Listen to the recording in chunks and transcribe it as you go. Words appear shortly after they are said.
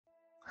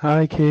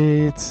Hi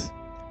kids,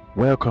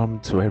 welcome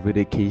to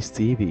Everyday Kids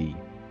TV.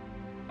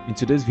 In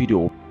today's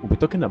video, we'll be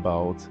talking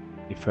about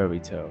a fairy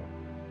tale,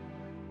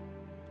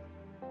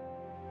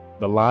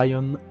 The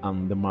Lion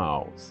and the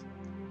Mouse.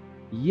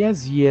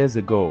 Years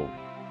ago,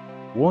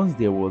 once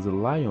there was a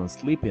lion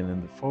sleeping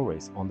in the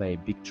forest under a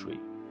big tree.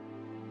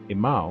 A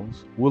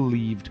mouse who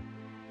lived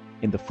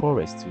in the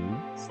forest too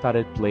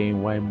started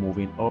playing while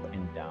moving up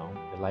and down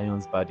the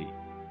lion's body.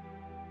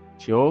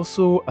 She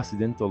also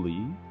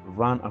accidentally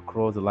ran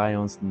across the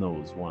lion's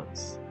nose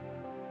once.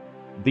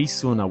 This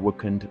soon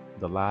awakened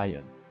the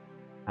lion,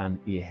 and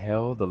he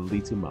held the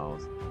little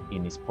mouse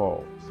in his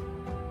paws.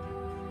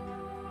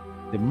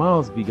 The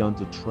mouse began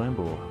to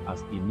tremble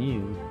as he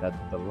knew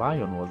that the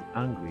lion was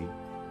angry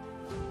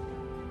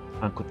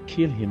and could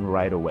kill him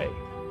right away.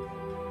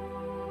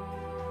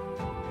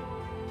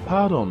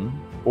 "Pardon,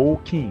 O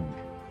king,"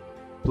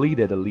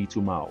 pleaded the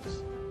little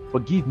mouse.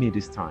 "Forgive me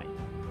this time.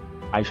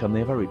 I shall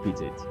never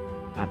repeat it,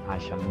 and I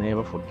shall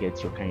never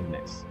forget your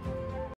kindness."